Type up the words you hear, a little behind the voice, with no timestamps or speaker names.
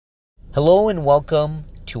Hello and welcome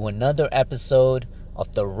to another episode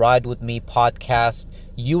of the Ride With Me podcast.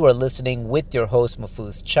 You are listening with your host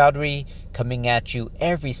Mahfouz Chowdhury, coming at you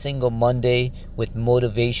every single Monday with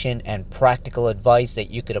motivation and practical advice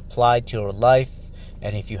that you could apply to your life.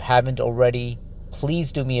 And if you haven't already,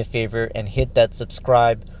 please do me a favor and hit that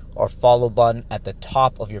subscribe or follow button at the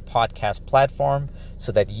top of your podcast platform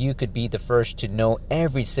so that you could be the first to know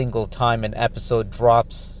every single time an episode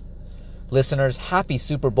drops. Listeners, happy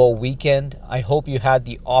Super Bowl weekend. I hope you had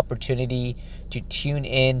the opportunity to tune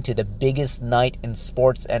in to the biggest night in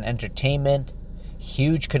sports and entertainment.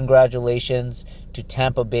 Huge congratulations to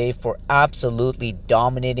Tampa Bay for absolutely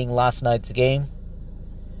dominating last night's game.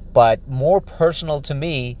 But more personal to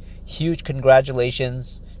me, huge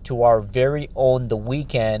congratulations to our very own The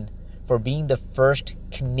Weeknd for being the first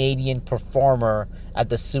Canadian performer at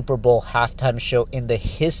the Super Bowl halftime show in the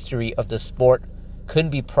history of the sport.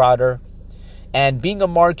 Couldn't be prouder. And being a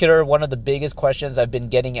marketer, one of the biggest questions I've been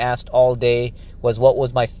getting asked all day was what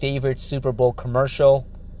was my favorite Super Bowl commercial.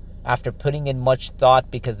 After putting in much thought,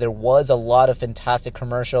 because there was a lot of fantastic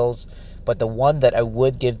commercials, but the one that I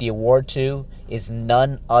would give the award to is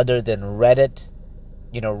none other than Reddit.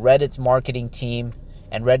 Reddit's marketing team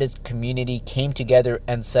and Reddit's community came together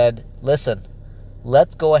and said, listen,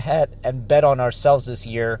 let's go ahead and bet on ourselves this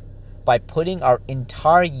year by putting our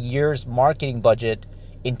entire year's marketing budget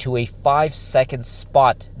into a 5-second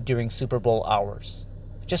spot during Super Bowl hours.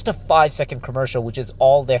 Just a 5-second commercial, which is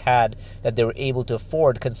all they had that they were able to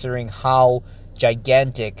afford considering how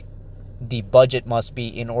gigantic the budget must be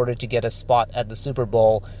in order to get a spot at the Super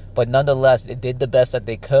Bowl. But nonetheless, it did the best that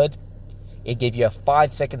they could. It gave you a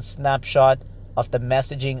 5-second snapshot of the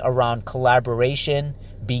messaging around collaboration,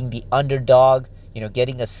 being the underdog,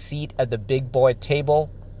 getting a seat at the big boy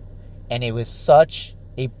table. And it was such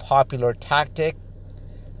a popular tactic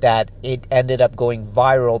that it ended up going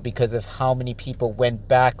viral because of how many people went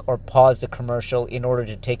back or paused the commercial in order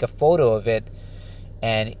to take a photo of it.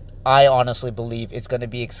 And I honestly believe it's going to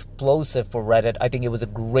be explosive for Reddit. I think it was a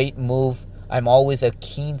great move. I'm always a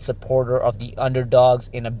keen supporter of the underdogs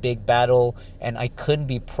in a big battle, and I couldn't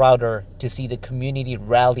be prouder to see the community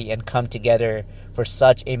rally and come together for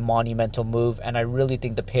such a monumental move. And I really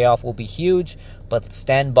think the payoff will be huge, but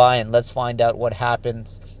stand by and let's find out what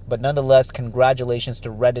happens. But nonetheless, congratulations to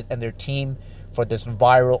Reddit and their team for this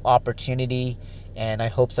viral opportunity, and I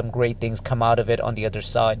hope some great things come out of it on the other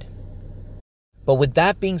side. But with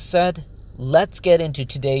that being said, let's get into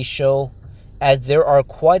today's show, as there are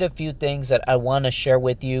quite a few things that I want to share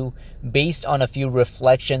with you based on a few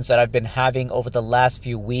reflections that I've been having over the last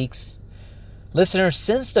few weeks. Listeners,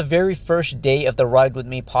 since the very first day of the Ride With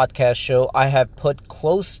Me podcast show, I have put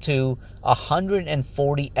close to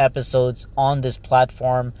 140 episodes on this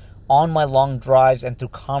platform, on my long drives and through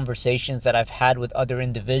conversations that I've had with other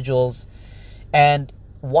individuals. And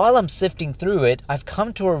while I'm sifting through it, I've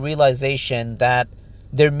come to a realization that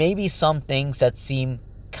there may be some things that seem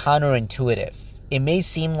counterintuitive. It may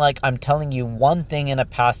seem like I'm telling you one thing in a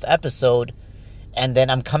past episode, and then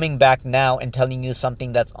I'm coming back now and telling you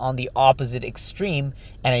something that's on the opposite extreme,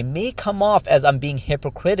 and I may come off as I'm being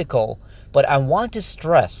hypocritical, but I want to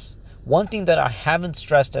stress one thing that I haven't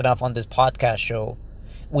stressed enough on this podcast show,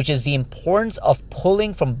 which is the importance of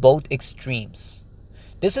pulling from both extremes.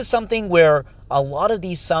 This is something where a lot of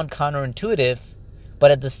these sound counterintuitive, but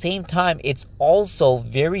at the same time, it's also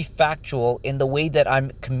very factual in the way that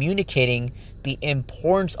I'm communicating the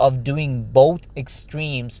importance of doing both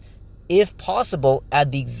extremes, if possible,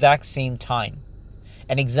 at the exact same time.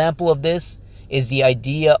 An example of this is the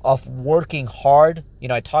idea of working hard.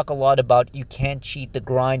 I talk a lot about you can't cheat the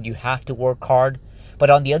grind, you have to work hard. But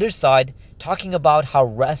on the other side, talking about how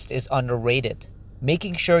rest is underrated.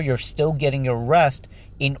 Making sure you're still getting your rest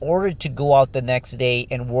in order to go out the next day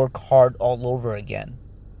and work hard all over again.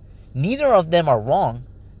 Neither of them are wrong.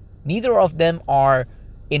 Neither of them are,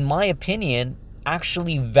 in my opinion,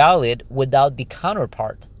 actually valid without the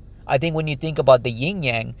counterpart. I think when you think about the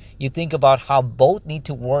yin-yang, you think about how both need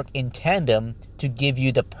to work in tandem to give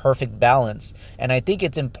you the perfect balance. And I think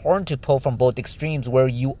it's important to pull from both extremes where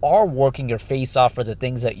you are working your face off for the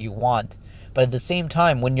things that you want. But at the same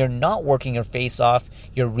time, when you're not working your face off,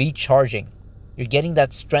 you're recharging. You're getting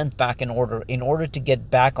that strength back in order to get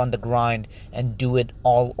back on the grind and do it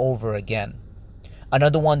all over again.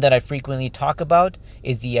 Another one that I frequently talk about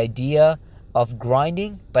is the idea of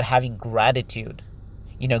grinding but having gratitude.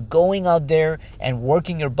 Going out there and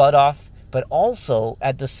working your butt off, but also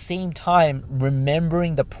at the same time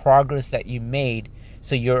remembering the progress that you made,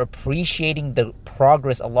 so you're appreciating the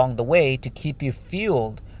progress along the way to keep you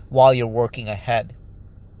fueled while you're working ahead.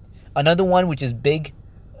 Another one which is big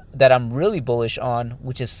that I'm really bullish on,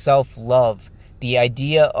 which is self-love. The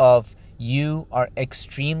idea of you are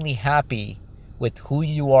extremely happy with who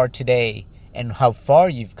you are today and how far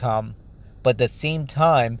you've come, but at the same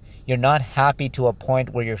time, you're not happy to a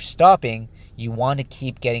point where you're stopping. You want to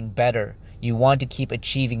keep getting better. You want to keep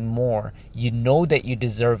achieving more. You know that you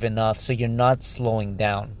deserve enough, so you're not slowing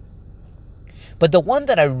down. But the one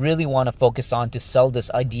that I really want to focus on to sell this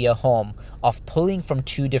idea home of pulling from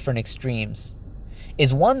two different extremes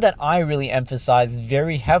is one that I really emphasize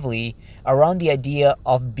very heavily around the idea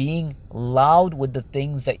of being loud with the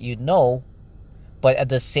things that you know, but at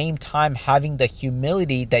the same time having the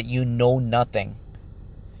humility that you know nothing.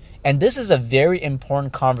 And this is a very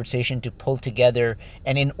important conversation to pull together.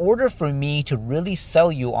 And in order for me to really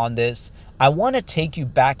sell you on this, I want to take you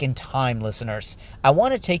back in time, listeners. I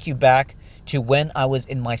want to take you back to when I was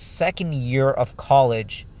in my second year of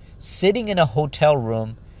college, sitting in a hotel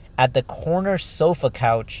room at the corner sofa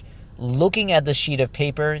couch, looking at the sheet of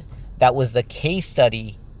paper that was the case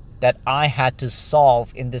study that I had to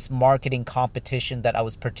solve in this marketing competition that I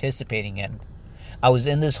was participating in. I was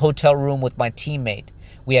in this hotel room with my teammate.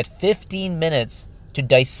 We had 15 minutes to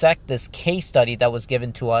dissect this case study that was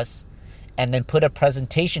given to us and then put a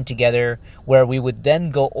presentation together where we would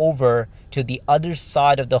then go over to the other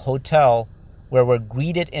side of the hotel where we're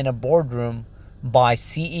greeted in a boardroom by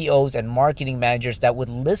CEOs and marketing managers that would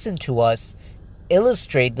listen to us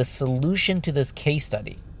illustrate the solution to this case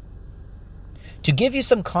study. To give you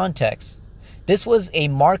some context, this was a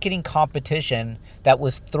marketing competition that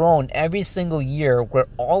was thrown every single year where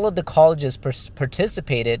all of the colleges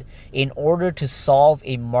participated in order to solve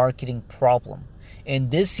a marketing problem. And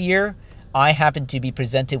this year, I happened to be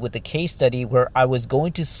presented with a case study where I was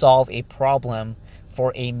going to solve a problem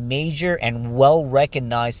for a major and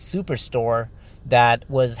well-recognized superstore that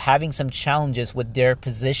was having some challenges with their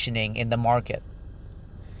positioning in the market.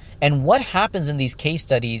 And what happens in these case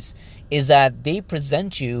studies is that they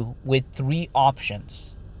present you with three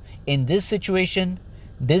options. In this situation,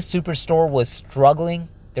 this superstore was struggling.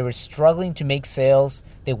 They were struggling to make sales.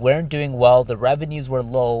 They weren't doing well. The revenues were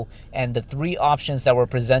low. And the three options that were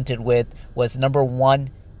presented with was, number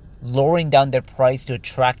one, lowering down their price to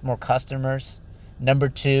attract more customers. Number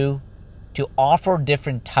two, to offer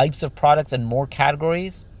different types of products and more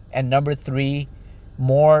categories. And number three,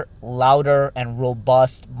 more louder and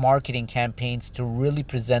robust marketing campaigns to really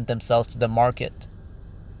present themselves to the market.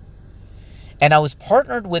 And I was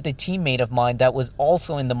partnered with a teammate of mine that was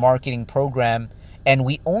also in the marketing program, and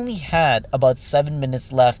we only had about 7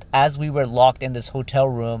 minutes left as we were locked in this hotel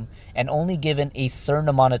room and only given a certain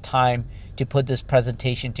amount of time to put this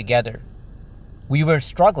presentation together. We were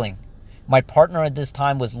struggling. My partner at this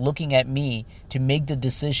time was looking at me to make the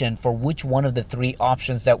decision for which one of the three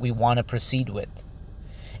options that we want to proceed with.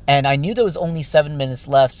 And I knew there was only 7 minutes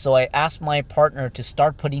left, so I asked my partner to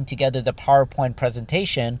start putting together the PowerPoint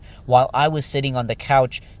presentation while I was sitting on the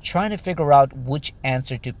couch trying to figure out which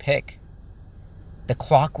answer to pick. The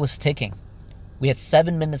clock was ticking. We had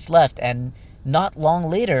 7 minutes left, and not long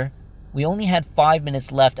later, we only had 5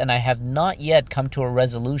 minutes left, and I have not yet come to a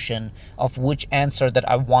resolution of which answer that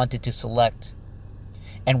I wanted to select.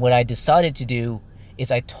 And what I decided to do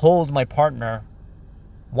is I told my partner,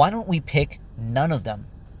 why don't we pick none of them?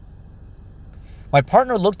 My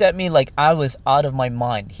partner looked at me like I was out of my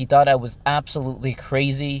mind. He thought I was absolutely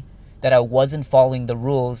crazy, that I wasn't following the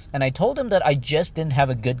rules. And I told him that I just didn't have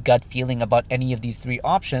a good gut feeling about any of these three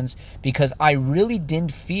options because I really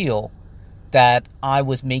didn't feel that I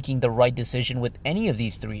was making the right decision with any of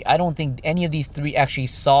these three. I don't think any of these three actually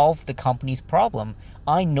solved the company's problem.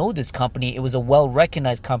 I know this company. It was a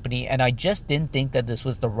well-recognized company, and I just didn't think that this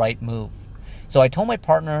was the right move. So I told my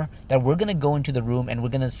partner that we're going to go into the room and we're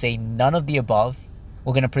going to say none of the above.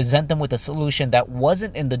 We're going to present them with a solution that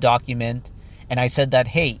wasn't in the document. And I said that,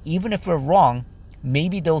 hey, even if we're wrong,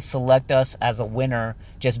 maybe they'll select us as a winner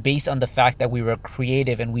just based on the fact that we were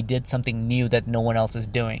creative and we did something new that no one else is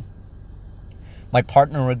doing. My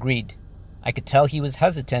partner agreed. I could tell he was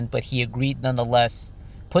hesitant, but he agreed nonetheless,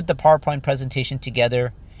 put the PowerPoint presentation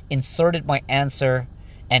together, inserted my answer,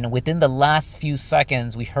 and within the last few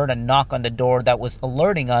seconds, we heard a knock on the door that was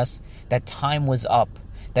alerting us that time was up,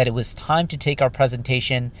 that it was time to take our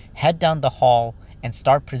presentation, head down the hall, and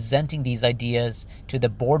start presenting these ideas to the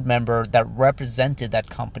board member that represented that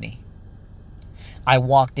company. I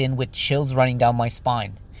walked in with chills running down my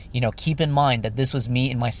spine. Keep in mind that this was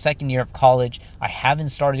me in my second year of college. I haven't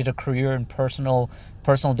started a career in personal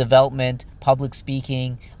development, public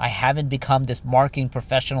speaking. I haven't become this marketing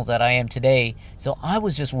professional that I am today. So I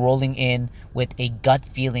was just rolling in with a gut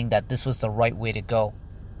feeling that this was the right way to go.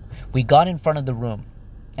 We got in front of the room.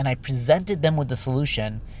 and I presented them with the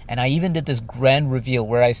solution. And I even did this grand reveal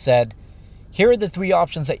where I said, here are the 3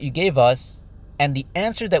 options that you gave us, and the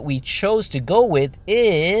answer that we chose to go with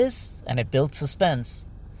is, and it built suspense.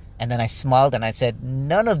 And then I smiled and I said,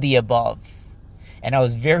 none of the above. And I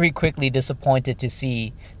was very quickly disappointed to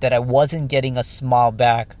see that I wasn't getting a smile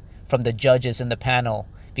back from the judges in the panel,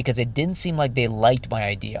 because it didn't seem like they liked my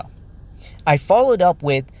idea. I followed up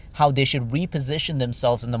with how they should reposition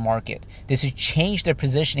themselves in the market. They should change their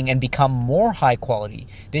positioning and become more high quality.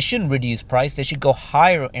 They shouldn't reduce price. They should go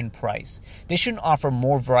higher in price. They shouldn't offer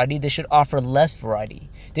more variety. They should offer less variety.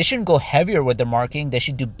 They shouldn't go heavier with their marketing. They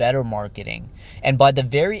should do better marketing. And by the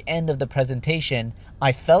very end of the presentation,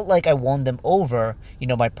 I felt like I won them over.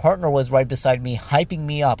 My partner was right beside me, hyping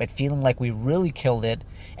me up and feeling like we really killed it.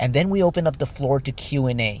 And then we opened up the floor to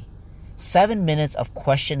Q&A. 7 minutes of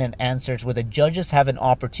question and answers where the judges have an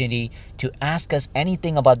opportunity to ask us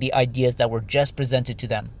anything about the ideas that were just presented to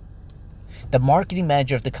them. The marketing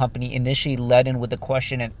manager of the company initially led in with a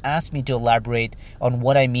question and asked me to elaborate on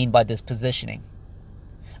what I mean by this positioning.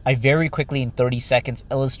 I very quickly, in 30 seconds,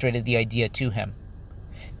 illustrated the idea to him.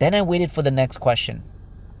 Then I waited for the next question.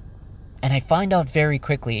 And I find out very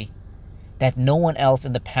quickly that no one else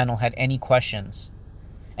in the panel had any questions.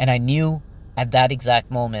 And I knew at that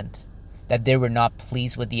exact moment that they were not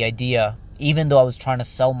pleased with the idea, even though I was trying to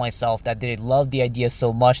sell myself that they loved the idea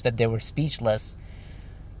so much that they were speechless.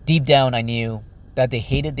 Deep down, I knew that they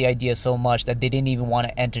hated the idea so much that they didn't even want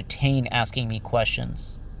to entertain asking me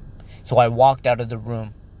questions. So I walked out of the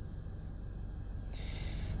room.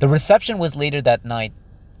 The reception was later that night,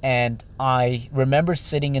 and I remember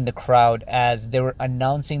sitting in the crowd as they were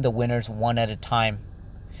announcing the winners one at a time.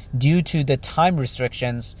 Due to the time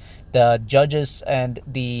restrictions, the judges and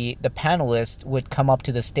the panelists would come up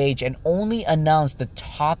to the stage and only announce the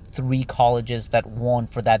top 3 colleges that won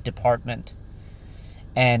for that department.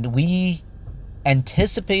 And we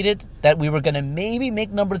anticipated that we were going to maybe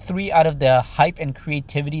make number 3 out of the hype and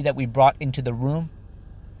creativity that we brought into the room.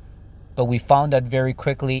 But we found out very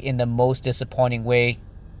quickly, in the most disappointing way,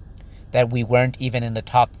 that we weren't even in the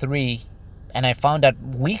top 3. And I found out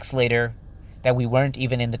weeks later that we weren't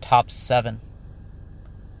even in the top 7.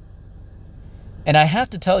 And I have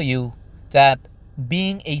to tell you that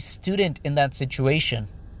being a student in that situation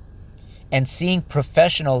and seeing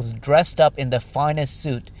professionals dressed up in the finest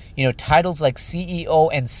suit, titles like CEO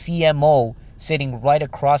and CMO sitting right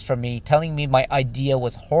across from me, telling me my idea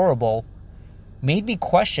was horrible, made me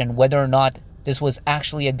question whether or not this was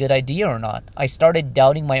actually a good idea or not. I started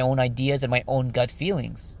doubting my own ideas and my own gut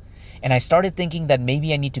feelings. And I started thinking that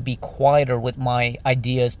maybe I need to be quieter with my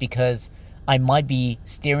ideas, because I might be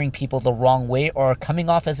steering people the wrong way or coming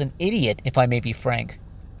off as an idiot, if I may be frank.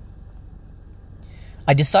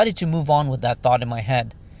 I decided to move on with that thought in my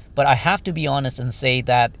head, but I have to be honest and say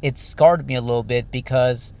that it scarred me a little bit,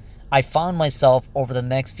 because I found myself over the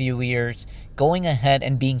next few years going ahead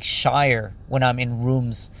and being shyer when I'm in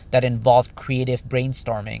rooms that involved creative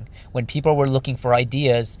brainstorming. When people were looking for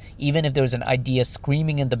ideas, even if there was an idea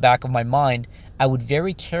screaming in the back of my mind, I would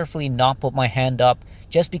very carefully not put my hand up,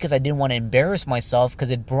 just because I didn't want to embarrass myself,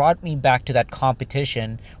 because it brought me back to that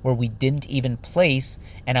competition where we didn't even place,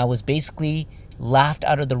 and I was basically laughed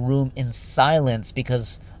out of the room in silence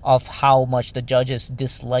because of how much the judges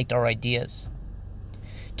disliked our ideas.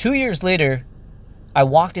 2 years later, I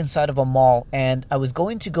walked inside of a mall, and I was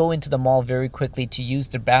going to go into the mall very quickly to use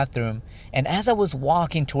the bathroom. And as I was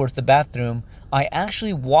walking towards the bathroom, I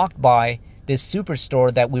actually walked by this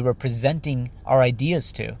superstore that we were presenting our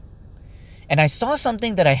ideas to. And I saw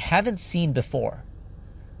something that I haven't seen before,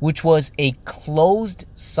 which was a closed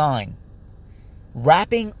sign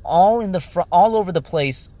wrapping all over the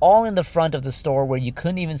place, all in the front of the store where you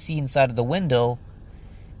couldn't even see inside of the window.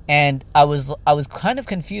 And I was kind of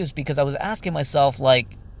confused, because I was asking myself,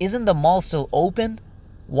 like, isn't the mall still open?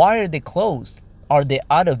 Why are they closed? Are they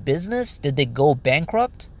out of business? Did they go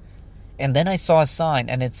bankrupt? And then I saw a sign,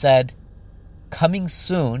 and it said, "Coming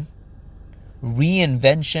soon,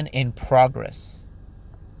 reinvention in progress."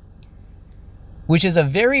 Which is a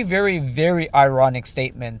very, very, very ironic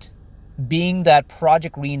statement, being that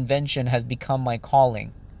project reinvention has become my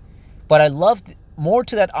calling. But I loved, more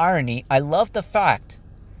to that irony, I loved the fact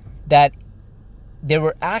that they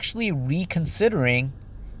were actually reconsidering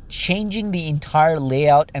changing the entire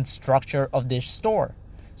layout and structure of this store.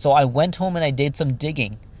 So I went home and I did some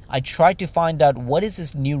digging. I tried to find out, what is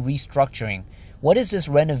this new restructuring? What is this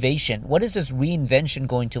renovation? What is this reinvention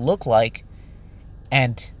going to look like?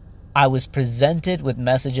 And I was presented with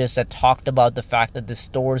messages that talked about the fact that the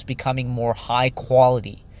store is becoming more high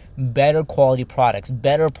quality, better quality products,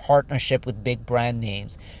 better partnership with big brand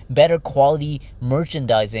names, better quality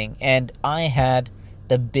merchandising, and I had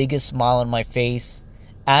the biggest smile on my face,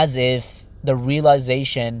 as if the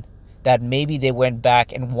realization that maybe they went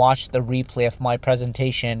back and watched the replay of my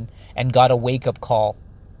presentation and got a wake-up call.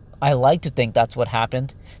 I like to think that's what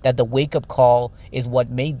happened, that the wake-up call is what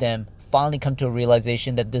made them finally come to a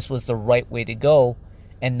realization that this was the right way to go,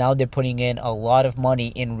 and now they're putting in a lot of money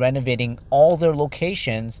in renovating all their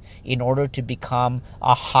locations in order to become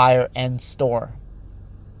a higher-end store.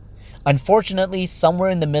 Unfortunately, somewhere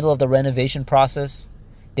in the middle of the renovation process,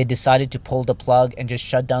 they decided to pull the plug and just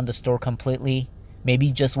shut down the store completely. Maybe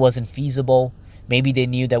it just wasn't feasible. Maybe they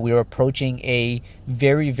knew that we were approaching a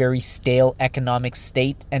very, very stale economic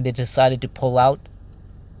state and they decided to pull out.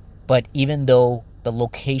 But even though the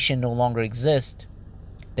location no longer exists,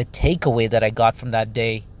 the takeaway that I got from that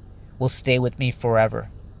day will stay with me forever.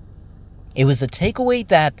 It was a takeaway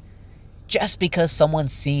that just because someone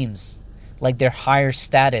seems like they're higher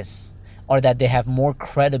status or that they have more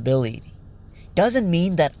credibility doesn't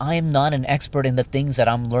mean that I am not an expert in the things that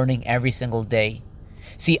I'm learning every single day.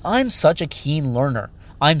 See, I'm such a keen learner.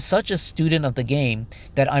 I'm such a student of the game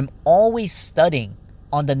that I'm always studying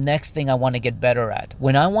on the next thing I want to get better at.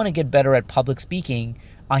 When I want to get better at public speaking,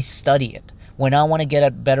 I study it. When I want to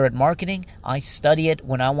get better at marketing, I study it.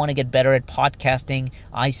 When I want to get better at podcasting,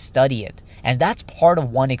 I study it. And that's part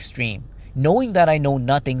of one extreme, knowing that I know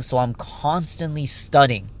nothing, so I'm constantly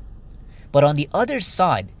studying. But on the other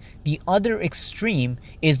side, the other extreme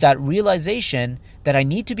is that realization that I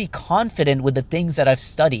need to be confident with the things that I've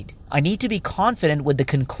studied. I need to be confident with the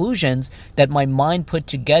conclusions that my mind put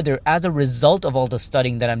together as a result of all the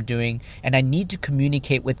studying that I'm doing, and I need to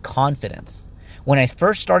communicate with confidence. When I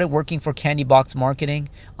first started working for Candy Box Marketing,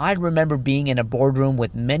 I remember being in a boardroom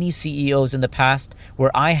with many CEOs in the past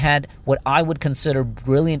where I had what I would consider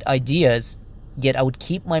brilliant ideas, yet I would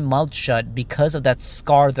keep my mouth shut because of that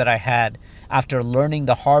scar that I had after learning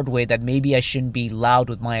the hard way that maybe I shouldn't be loud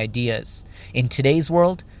with my ideas. In today's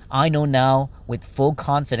world, I know now with full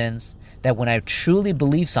confidence that when I truly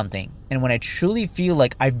believe something and when I truly feel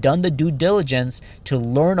like I've done the due diligence to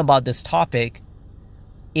learn about this topic,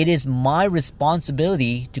 it is my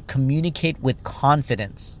responsibility to communicate with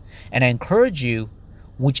confidence. And I encourage you,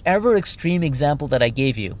 whichever extreme example that I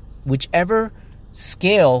gave you, whichever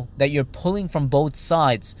scale that you're pulling from both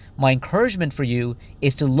sides, my encouragement for you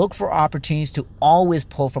is to look for opportunities to always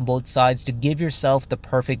pull from both sides to give yourself the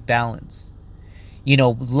perfect balance.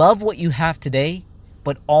 Love what you have today,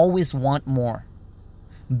 but always want more.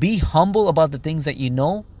 Be humble about the things that you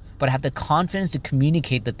know, but have the confidence to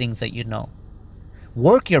communicate the things that you know.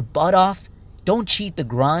 Work your butt off, don't cheat the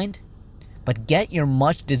grind, but get your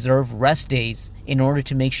much deserved rest days in order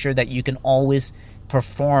to make sure that you can always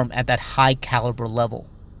perform at that high caliber level.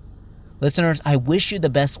 Listeners, I wish you the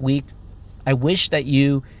best week. I wish that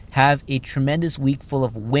you have a tremendous week full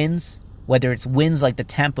of wins, whether it's wins like the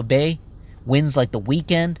Tampa Bay, wins like the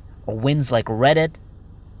Weeknd, or wins like Reddit.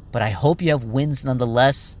 But I hope you have wins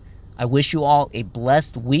nonetheless. I wish you all a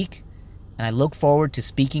blessed week, and I look forward to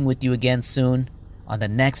speaking with you again soon on the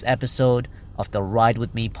next episode of the Ride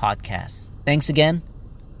With Me podcast. Thanks again,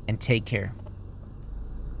 and take care.